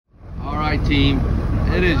Alright team,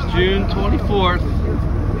 it is June 24th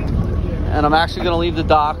and I'm actually going to leave the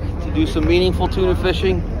dock to do some meaningful tuna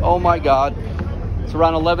fishing. Oh my god, it's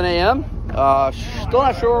around 11 a.m. Still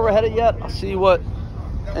not sure where we're headed yet. I'll see what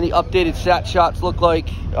any updated sat shots look like.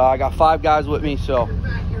 I got 5 guys with me, so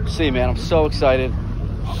see, man, I'm so excited.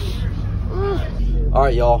 All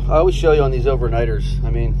right, y'all, I always show you on these overnighters.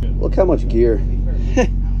 I mean, look how much gear.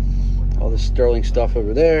 All this Sterling stuff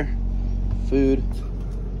over there, food,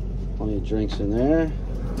 plenty of drinks in there.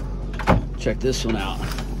 Check this one out.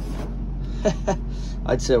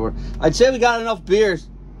 I'd say we got enough beers.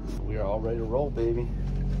 We are all ready to roll, baby.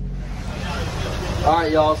 All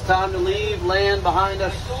right, y'all, it's time to leave land behind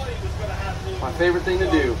us. My favorite thing to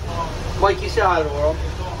do. Mikey, say hi to the world.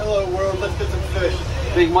 Hello, world. Let's get some fish.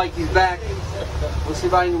 Big Mikey's back. Let's see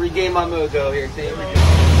if I can regain my mojo here, team.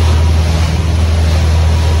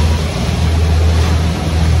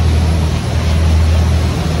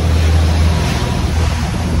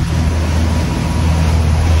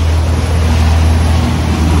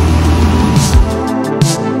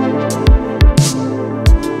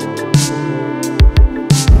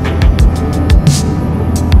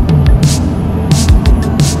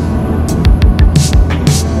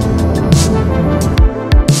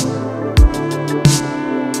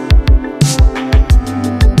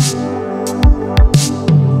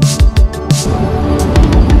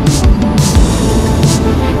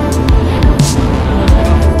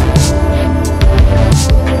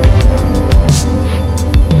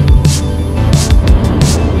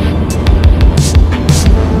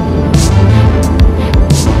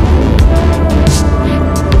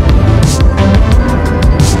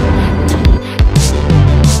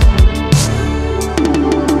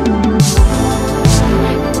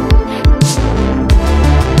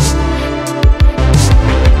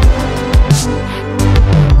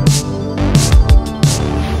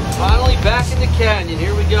 Canyon,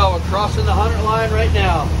 here we go. We're crossing the 100 line right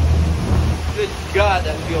now. Good God,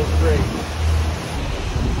 that feels great.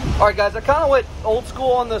 All right, guys, I kind of went old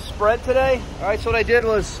school on the spread today. All right, so what I did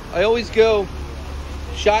was I always go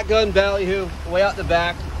shotgun ballyhoo way out the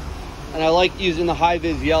back, and I like using the high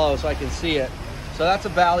vis yellow so I can see it. So that's a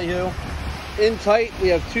ballyhoo. In tight, we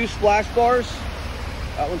have 2 splash bars.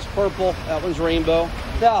 That one's purple, that one's rainbow.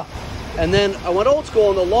 Yeah, and then I went old school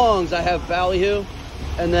on the longs. I have ballyhoo.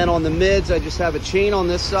 And then on the mids, I just have a chain on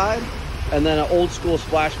this side and then an old school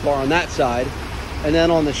splash bar on that side. And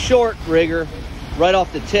then on the short rigger, right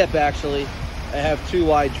off the tip actually, I have 2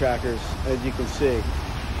 wide trackers, as you can see.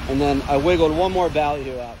 And then I wiggled 1 more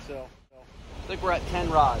ballyhoo out. So I think we're at 10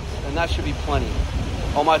 rods, and that should be plenty.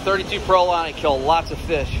 On my 32 Pro line, I kill lots of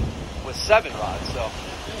fish with 7 rods, so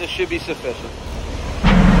this should be sufficient.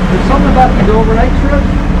 There's something about these overnight trips.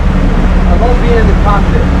 I love being in the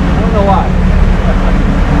cockpit. I don't know why.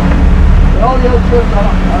 All the other trips, I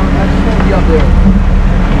just want to be up there.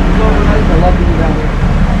 It's overnight, I love being down there.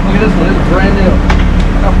 Look at this one, it's brand new.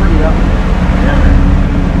 Look how pretty that one is.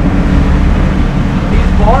 These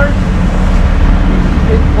bars,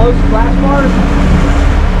 these close splash bars,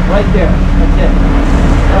 right there, that's it.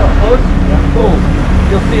 Close, boom.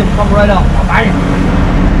 You'll see them come right up. Bam!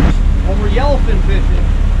 When we're yellowfin fishing,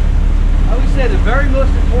 I always say the very most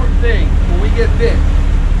important thing when we get bit,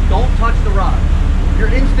 don't touch the rod. Your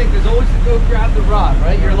instinct is always to go grab the rod,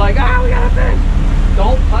 right? You're like, we got a fish.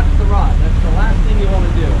 Don't touch the rod. That's the last thing you want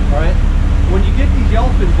to do, all right? When you get these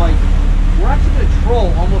yellowfin bites, we're actually going to troll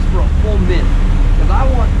almost for a full minute because I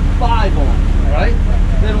want 5 on, all right?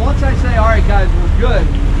 Then once I say, all right, guys, we're good,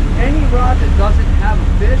 any rod that doesn't have a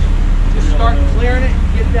fish, just start clearing it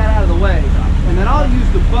and get that out of the way. And then I'll use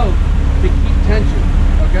the boat to keep tension,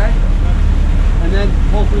 okay? And then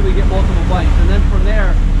hopefully we get multiple bites. And then from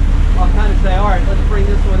there, I'll kind of say, all right, let's bring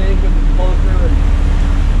this one in because it's closer. And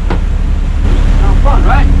sounds fun,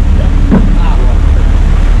 right? Yeah.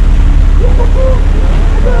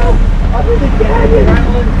 I'm in the canyon! I'm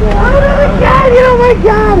in the canyon! Oh my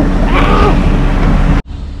god!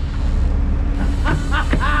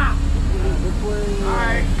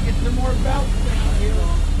 Alright, get some more belts down here.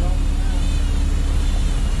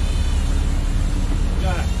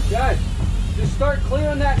 Guys, just start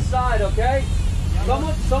clearing that side, okay?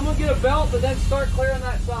 Someone get a belt, but then start clearing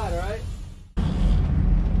that side, all right?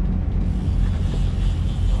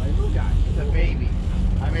 Oh, hey, little guy. It's a baby.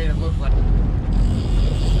 I made it look like...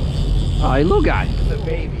 Oh, hey, little guy. It's a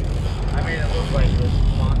baby. I made it look like this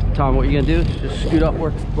monster. Tom, what are you going to do? Just scoot up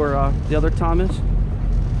where the other Tom is?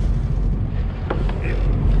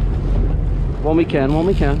 When we can.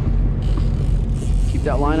 Keep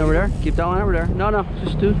that line over there. Keep that line over there. No,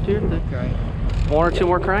 just do your thing. Okay. 1 or 2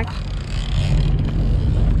 more cranks.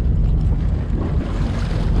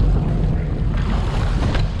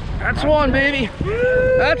 That's one, baby.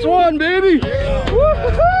 That's one, baby.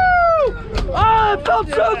 Woo-hoo-hoo! Oh, it felt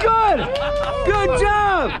so good. Good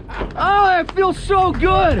job. Oh, it feels so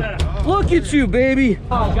good. Look at you, baby.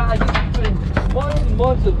 Oh, guys, it's been months and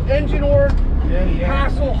months of engine work,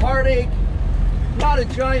 hassle, heartache. Not a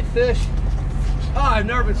giant fish. Oh, I've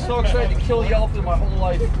never been so excited to kill a yellowfin in my whole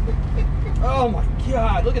life. Oh my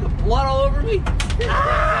God, look at the blood all over me.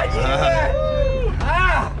 Ah, yeah.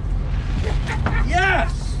 Ah,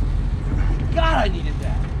 yes. God, I needed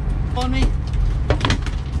that. On me.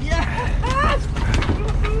 Yes.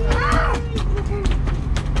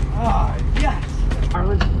 Ah, yes.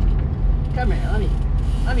 Arlen, come here,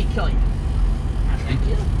 let me kill you. Thank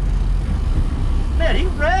you. Man, he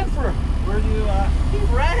ran for, he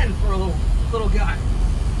ran for a little guy.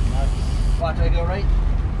 Watch, I go right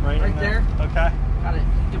there. Okay. Got it.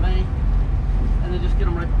 Get me. And then just get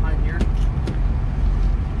him right behind here.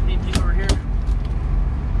 Need you over here.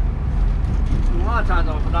 And a lot of times,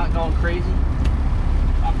 if I'm not going crazy,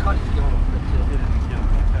 I'll cut his gill a little bit too.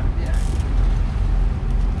 Yeah.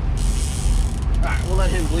 All right, we'll let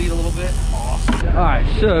him bleed a little bit. Awesome. All right,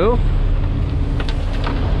 so.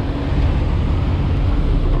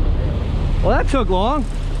 Well, that took long.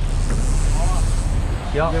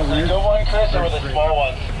 Yep. Good one, Chris, or the small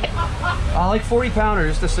one? I like 40 pounder,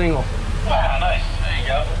 just a single. Wow, nice. There you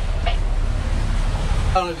go.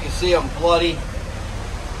 I don't know if you can see, I'm bloody.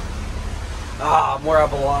 I'm where I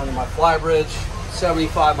belong in my fly bridge.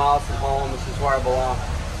 75 miles from home. This is where I belong.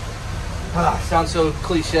 Sounds so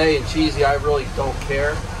cliche and cheesy. I really don't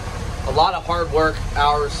care. A lot of hard work,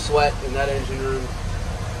 hours, sweat in that engine room.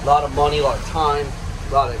 A lot of money, a lot of time,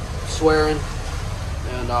 a lot of swearing,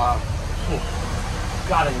 and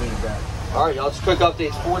God, I need that. All right, y'all, just quick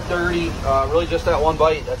updates. 4:30, really just that one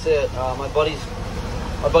bite. That's it. My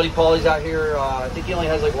buddy Paulie's out here. I think he only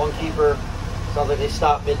has like one keeper. Sounds like they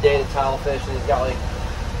stopped midday to tile fish, and he's got like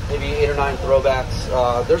maybe 8 or 9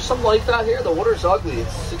 throwbacks. There's some life out here. The water's ugly.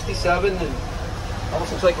 It's 67 and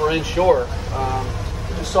almost looks like we're inshore.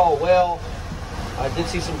 Just saw a whale. I did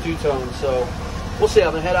see some two-tones, so we'll see.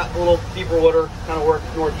 I'm gonna head out a little deeper water, kind of work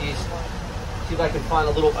northeast. See if I can find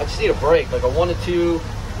a little. I just need a break, like a 1 to 2.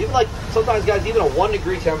 Even like sometimes, guys, even a 1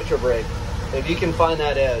 degree temperature break. If you can find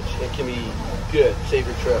that edge, it can be good. Save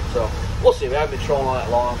your trip. So we'll see. We haven't been trolling all that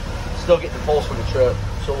long. Still getting the pulse for the trip.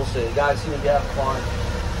 So we'll see. Guys, seem to be having fun.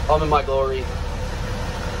 I'm in my glory.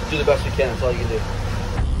 Do the best we can. That's all you can do.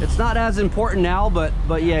 It's not as important now, but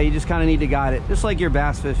yeah, you just kind of need to guide it, just like your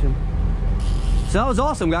bass fishing. So that was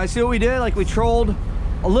awesome, guys. See what we did? Like, we trolled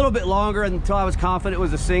a little bit longer until I was confident it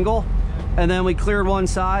was a single, and then we cleared one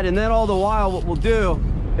side, and then all the while what we'll do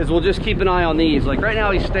is we'll just keep an eye on these. Like right now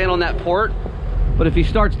he's staying on that port, but if he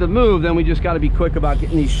starts to move, then we just got to be quick about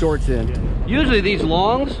getting these shorts in. Usually these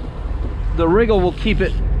longs, the wriggle will keep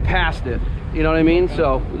it past it, you know what I mean?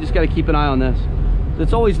 So we just got to keep an eye on this.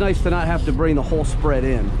 It's always nice to not have to bring the whole spread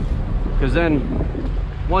in, because then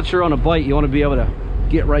once you're on a bite, you want to be able to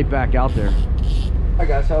get right back out there. All right,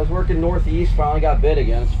 guys, so I was working northeast, finally got bit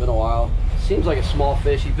again. It's been a while. Seems like a small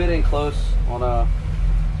fish. He bit in close on a, I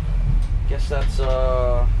guess that's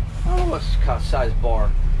I don't know what kind of size bar.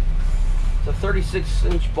 It's a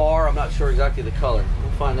 36-inch bar. I'm not sure exactly the color.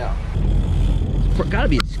 We'll find out. It's got to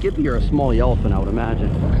be a skippy or a small yellowfin, I would imagine.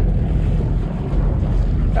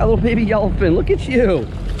 Got a little baby yellowfin. Look at you.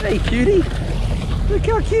 Hey, cutie. Look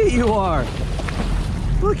how cute you are.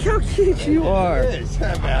 Look how cute you are.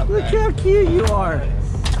 Look how cute you are.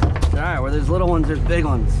 All right, where there's little ones, there's big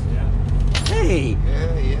ones. Hey,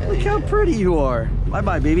 look how pretty you are.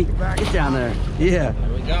 Bye-bye, baby. Get down there. Yeah.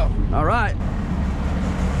 There we go. All right.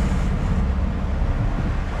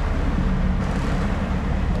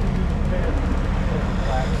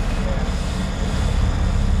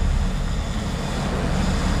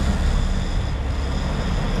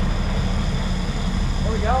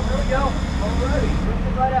 There we go. Alrighty, bring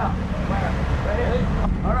it right out. Right here.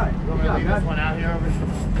 All right. Good job, Leave this one out here over.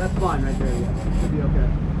 That's fine right there. Yeah, should be okay.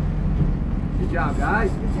 Good job,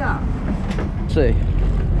 guys. Good job. Let's see.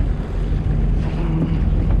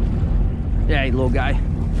 Yeah, little guy.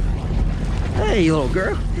 Hey, little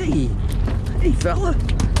girl. Hey, hey, fella. You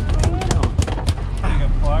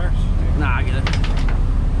got pliers? Nah, I get it.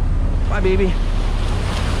 Bye, baby.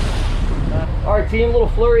 All right, team, a little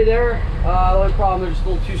flurry there. The only problem, they're just a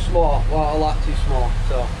little too small. Well, a lot too small.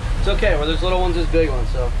 So it's okay. Where there's little ones, there's big ones.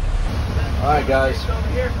 So. All right, guys. Over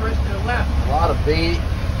here, Chris, to the left. A lot of bait.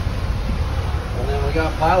 And then we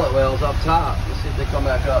got pilot whales up top. Let's see if they come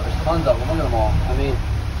back up. There's tons of them. Look at them all. I mean,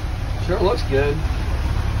 sure looks good.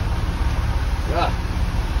 Yeah.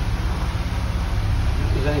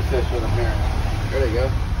 If there's any fish with them here. There they go.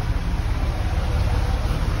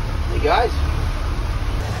 guys.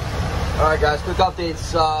 All right, guys, quick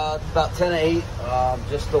updates. About 10 to 8.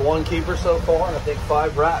 Just the one keeper so far, and I think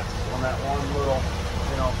 5 rats on that one little,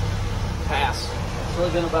 pass. That's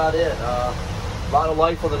really been about it. A lot of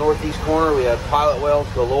life on the northeast corner. We had pilot whales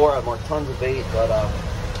galore. I marked tons of bait, but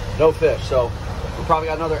no fish. So we probably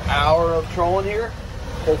got another hour of trolling here.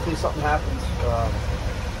 Hopefully something happens.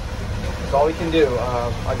 That's all we can do.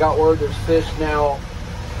 I got word there's fish now.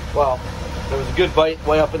 Well, there was a good bite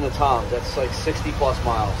way up in the Toms. That's like 60 plus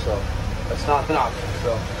miles, so that's not an option.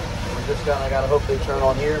 So we're just kind of got to hope they turn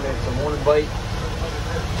on here, maybe some morning bite.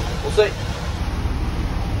 We'll see.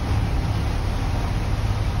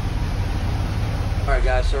 All right,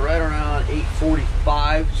 guys, so right around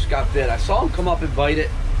 8:45, just got bit. I saw him come up and bite it,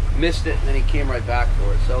 missed it, and then he came right back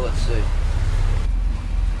for it. So let's see.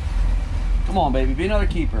 Come on, baby, be another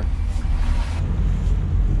keeper.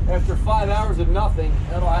 After 5 hours of nothing,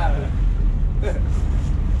 that'll happen.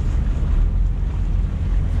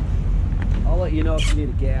 I'll let you know if you need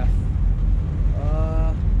a gaff.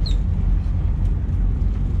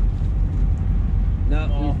 No,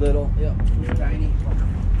 he's little. Yep, he's tiny.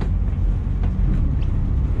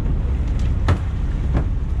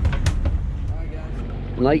 Alright,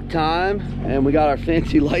 guys. Nighttime, and we got our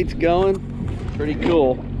fancy lights going. Pretty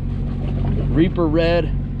cool. Reaper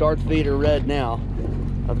red, Darth Vader red now.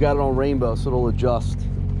 I've got it on rainbow, so it'll adjust.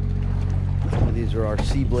 And these are our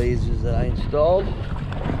sea blazes that I installed.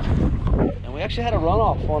 And we actually had a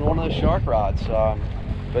runoff on one of those shark rods,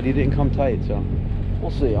 but he didn't come tight, so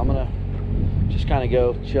we'll see. I'm gonna just kind of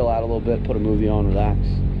go chill out a little bit, put a movie on, relax,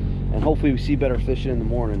 and hopefully we see better fishing in the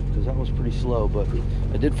morning, because that was pretty slow. But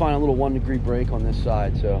I did find a little 1 degree break on this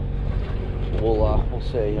side, so we'll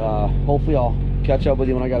see. Hopefully I'll catch up with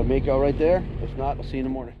you when I got a mako right there. If not, I'll see you in the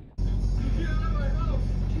morning.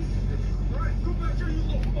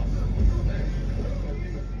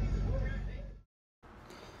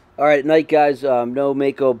 All right, night, guys. No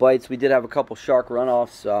mako bites. We did have a couple shark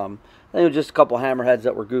runoffs. I think it was just a couple hammerheads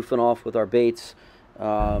that were goofing off with our baits.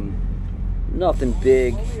 Nothing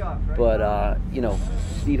big, but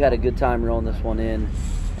Steve had a good time reeling this one in,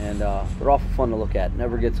 and they're awful fun to look at.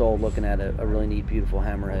 Never gets old looking at a really neat, beautiful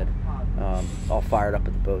hammerhead, all fired up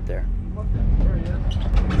at the boat there. There he is.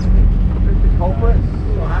 The culprit?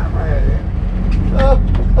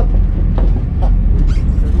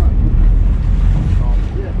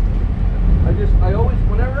 I always,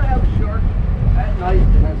 whenever I have a shark at night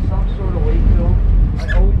that has some sort of weight to him,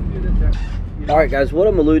 I always do this. All right, guys, what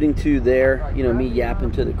I'm alluding to there, me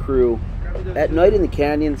yapping to the crew, at night in the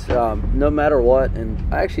canyons, no matter what,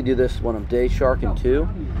 and I actually do this when I'm day sharking too,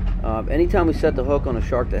 anytime we set the hook on a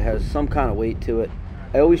shark that has some kind of weight to it,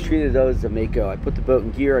 I always treat it as a mako. I put the boat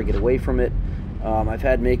in gear, I get away from it. I've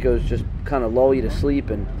had makos just kind of lull you to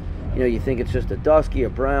sleep, and you think it's just a dusky, a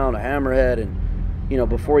brown, a hammerhead, and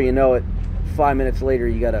before you know it, 5 minutes later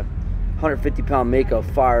you got a 150-pound mako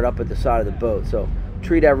fired up at the side of the boat. So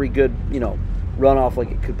treat every good runoff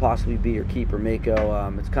like it could possibly be your keeper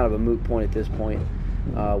mako. It's kind of a moot point at this point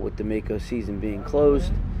with the mako season being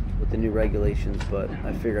closed with the new regulations, but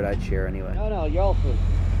I figured I'd share anyway. No, y'all food.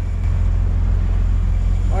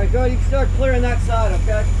 All right, go. You can start clearing that side,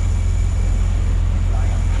 okay?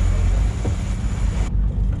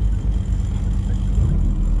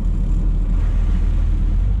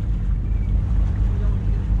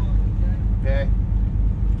 Okay.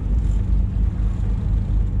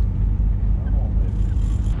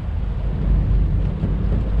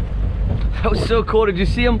 That was so cool. Did you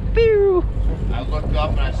see him? Pew! I looked up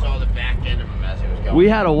and I saw the back end of him as he was going. We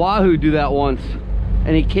had a wahoo do that once,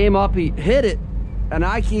 and he came up, he hit it, and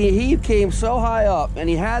he came so high up, and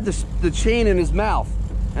he had the chain in his mouth,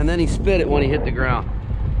 and then he spit it when he hit the ground.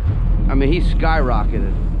 I mean, he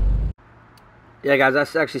skyrocketed. Yeah, guys,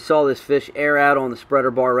 I actually saw this fish air out on the spreader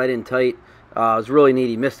bar right in tight. It was really neat.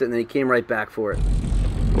 He missed it, and then he came right back for it.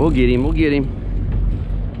 We'll get him. We'll get him.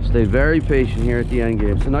 Stay very patient here at the end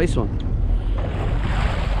game. It's a nice one.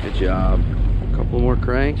 Good job. A couple more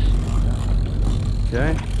cranks.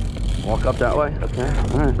 Okay. Walk up that way. Okay.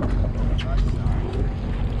 All right.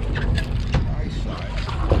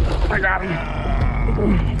 I got him.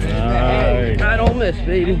 Nice. I don't miss,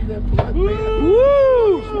 baby.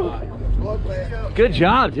 Woo! Good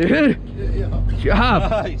job, dude. Good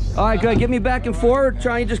job. Nice. All right, good. Get me back and forward.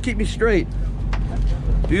 Try and just keep me straight.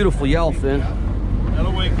 Beautiful yellowfin.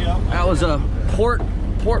 That'll wake you up. That was a port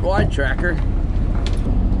wide tracker.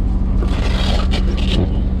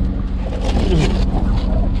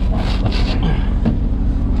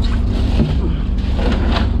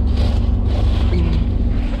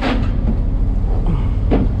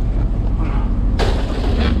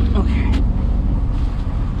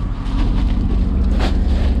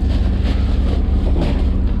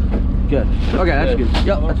 Okay, that's good.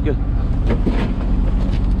 Yep, that's good.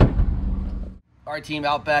 All right, team,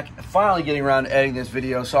 Outback. Finally getting around to editing this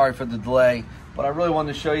video. Sorry for the delay, but I really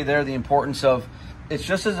wanted to show you there the importance of, it's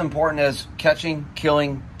just as important as catching,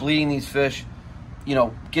 killing, bleeding these fish, you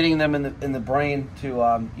know, getting them in the brain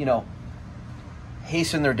to, you know,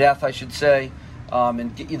 hasten their death, I should say,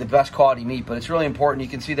 and get you the best quality meat. But it's really important. You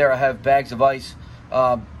can see there I have bags of ice.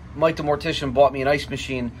 Mike the Mortician bought me an ice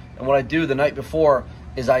machine, and what I do the night before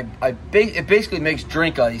is it basically makes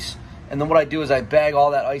drink ice, and then what I do is I bag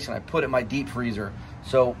all that ice and I put it in my deep freezer.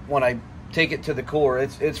 So when I take it to the cooler,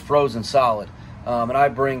 it's frozen solid. And I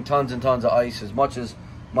bring tons and tons of ice, as much as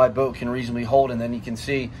my boat can reasonably hold. And then you can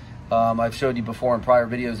see, I've showed you before in prior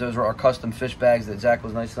videos, those are our custom fish bags that Zach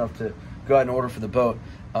was nice enough to go ahead and order for the boat.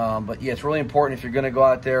 But yeah, it's really important if you're going to go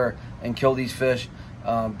out there and kill these fish,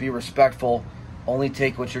 be respectful. Only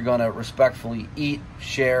take what you're going to respectfully eat,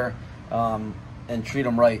 share, and treat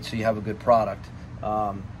them right so you have a good product.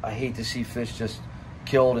 I hate to see fish just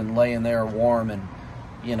killed and laying there warm and,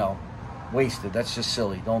 you know, wasted. That's just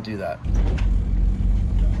silly. Don't do that.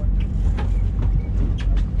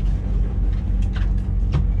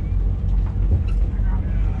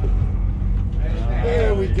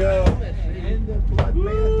 There we go.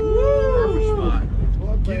 Perfect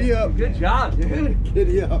spot. Giddy up. Good job, dude.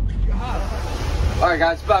 Giddy up. All right,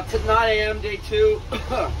 guys, about 9 a.m. day 2.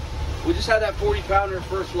 We just had that 40-pounder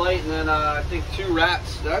first light, and then I think 2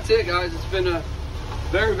 rats. That's it, guys. It's been a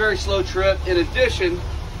very, very slow trip. In addition,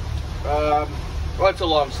 well, it's a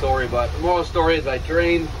long story, but the moral of the story is I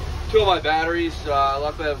drained 2 of my batteries.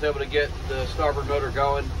 Luckily, I was able to get the starboard motor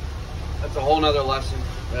going. That's a whole nother lesson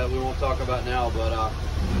that we won't talk about now, but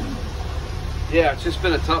yeah, it's just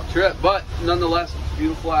been a tough trip, but nonetheless, it's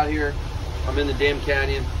beautiful out here. I'm in the damn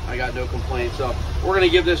canyon. I got no complaints. So we're going to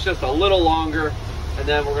give this just a little longer, and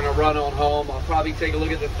then we're going to run on home. I'll probably take a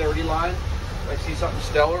look at the 30 line. If I see something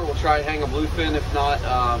stellar, we'll try and hang a bluefin. If not,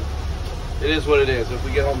 it is what it is. If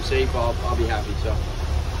we get home safe, I'll be happy. So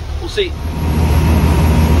we'll see.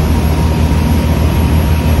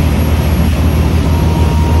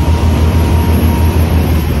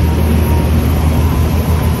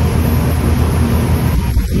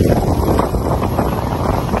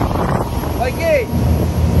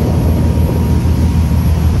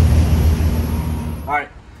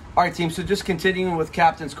 All right, team, so just continuing with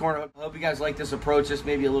Captain's Corner. I hope you guys like this approach, just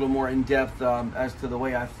maybe a little more in-depth as to the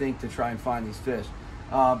way I think to try and find these fish.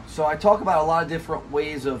 So I talk about a lot of different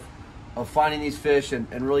ways of finding these fish and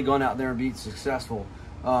really going out there and being successful.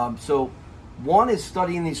 So one is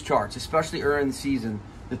studying these charts, especially early in the season.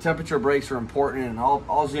 The temperature breaks are important, and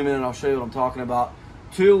I'll zoom in and I'll show you what I'm talking about.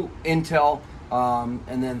 2, intel,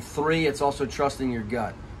 and then 3, it's also trusting your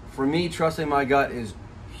gut. For me, trusting my gut is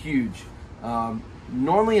huge.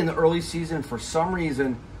 Normally in the early season, for some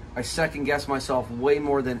reason, I second guess myself way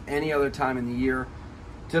more than any other time in the year.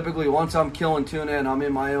 Typically, once I'm killing tuna and I'm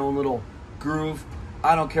in my own little groove,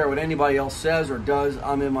 I don't care what anybody else says or does.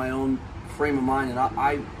 I'm in my own frame of mind, and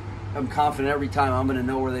I am confident every time I'm going to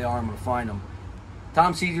know where they are. I'm going to find them.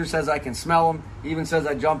 Tom Caesar says I can smell them. He even says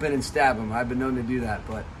I jump in and stab them. I've been known to do that,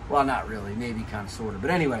 but, well, not really. Maybe kind of, sort of. But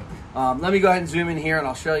anyway, let me go ahead and zoom in here, and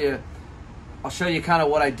I'll show you kind of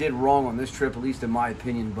what I did wrong on this trip, at least in my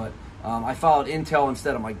opinion. But I followed intel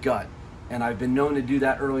instead of my gut, and I've been known to do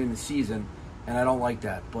that early in the season, and I don't like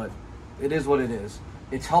that. But it is what it is.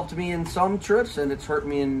 It's helped me in some trips, and it's hurt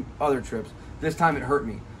me in other trips. This time it hurt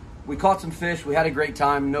me. We caught some fish. We had a great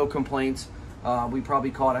time. No complaints. We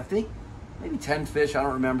probably caught, I think, maybe 10 fish. I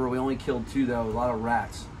don't remember. We only killed 2, though. A lot of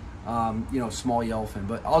rats. You know, small yellowfin.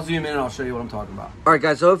 But I'll zoom in and I'll show you what I'm talking about. All right,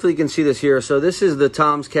 guys, so hopefully you can see this here. So this is the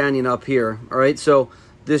Tom's Canyon up here. All right, so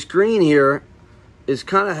this green here is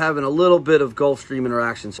kind of having a little bit of Gulf Stream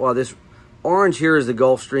interaction. So this orange here is the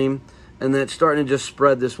Gulf Stream, and then it's starting to just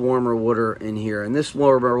spread this warmer water in here. And this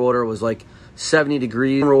warmer water was like 70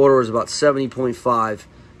 degrees. Warmer water was about 70.5.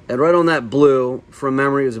 And right on that blue, from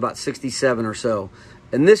memory, it was about 67 or so.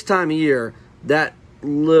 And this time of year, that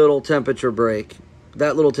little temperature break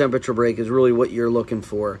is really what you're looking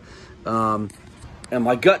for. And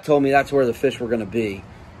my gut told me that's where the fish were going to be.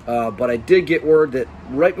 But I did get word that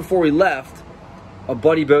right before we left, a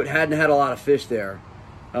buddy boat hadn't had a lot of fish there.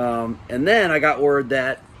 And then I got word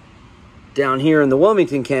that down here in the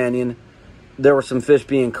Wilmington Canyon, there were some fish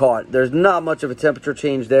being caught. There's not much of a temperature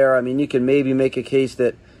change there. I mean, you can maybe make a case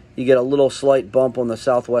that you get a little slight bump on the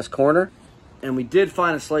southwest corner. And we did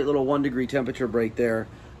find a slight little 1-degree temperature break there.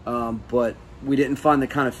 But we didn't find the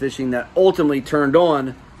kind of fishing that ultimately turned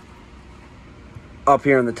on up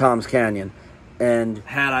here in the Tom's Canyon. And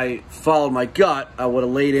had I followed my gut, I would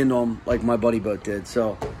have laid into them like my buddy boat did.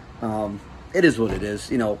 So it is what it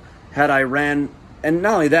is. You know, had I ran, and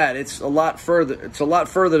not only that, it's a lot further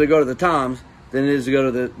to go to the Toms than it is to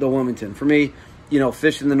go to the Wilmington. For me, you know,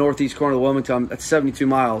 fishing the northeast corner of the Wilmington, that's 72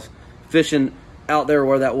 miles. Fishing out there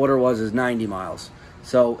where that water was is 90 miles.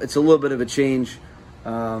 So it's a little bit of a change.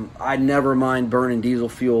 I never mind burning diesel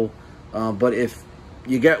fuel, but if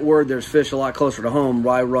you get word there's fish a lot closer to home,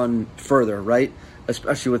 why run further, right?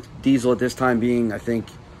 Especially with diesel at this time being, I think,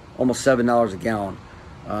 almost $7 a gallon.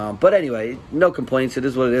 But anyway, no complaints. It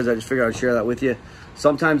is what it is. I just figured I'd share that with you.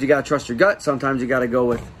 Sometimes you got to trust your gut. Sometimes you got to go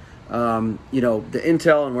with, you know, the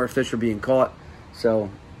intel and where fish are being caught. So,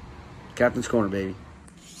 Captain's Corner, baby.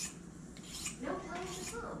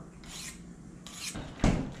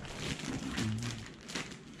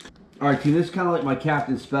 All right, team, this is kind of like my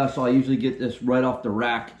Captain's Special. I usually get this right off the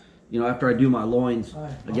rack. You know, after I do my loins,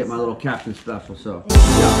 I get my little Captain's Special. So,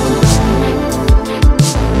 yeah.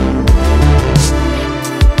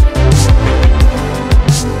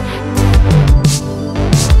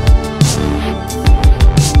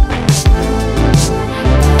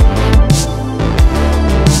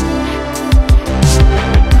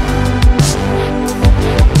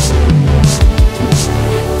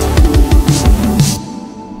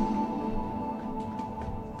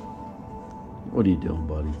 What are you doing,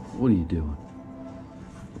 buddy? What are you doing?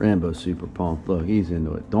 Rambo's super pumped. Look, he's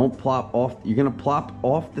into it. Don't plop off. You're going to plop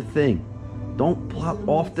off the thing. Don't plop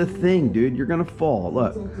off the thing, dude. You're going to fall.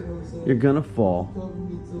 Look. You're going to fall.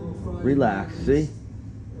 Relax. See?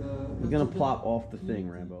 You're going to plop off the thing,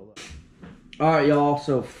 Rambo. Look. All right, y'all.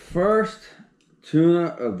 So, first tuna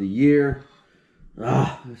of the year.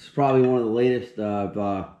 This is probably one of the latest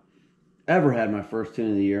I've ever had my first tuna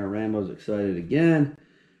of the year. Rambo's excited again.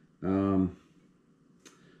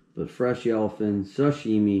 But fresh yellowfin,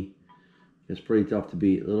 sashimi, is pretty tough to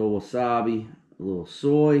beat. A little wasabi, a little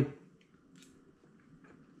soy.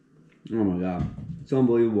 Oh my God, it's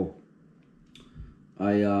unbelievable.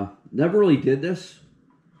 I never really did this,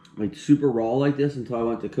 like super raw like this, until I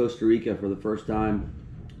went to Costa Rica for the first time.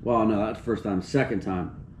 Well, no, that's the first time, second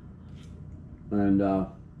time. And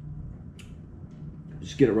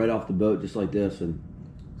just get it right off the boat just like this. And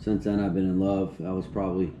since then I've been in love. That was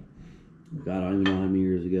probably, God, I don't even know how many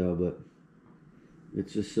years ago, but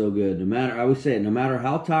it's just so good. No matter, I always say it, no matter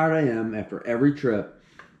how tired I am after every trip,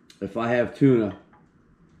 if I have tuna,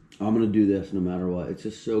 I'm going to do this no matter what. It's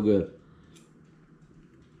just so good.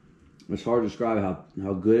 It's hard to describe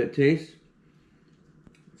how good it tastes.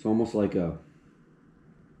 It's almost like a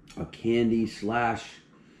candy slash,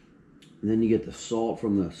 and then you get the salt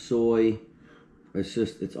from the soy.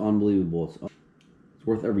 It's unbelievable. It's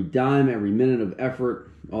worth every dime, every minute of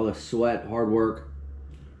effort, all the sweat, hard work.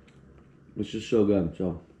 It's just so good.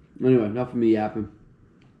 So, anyway, enough of me yapping.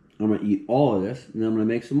 I'm going to eat all of this, and then I'm going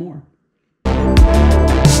to make some more.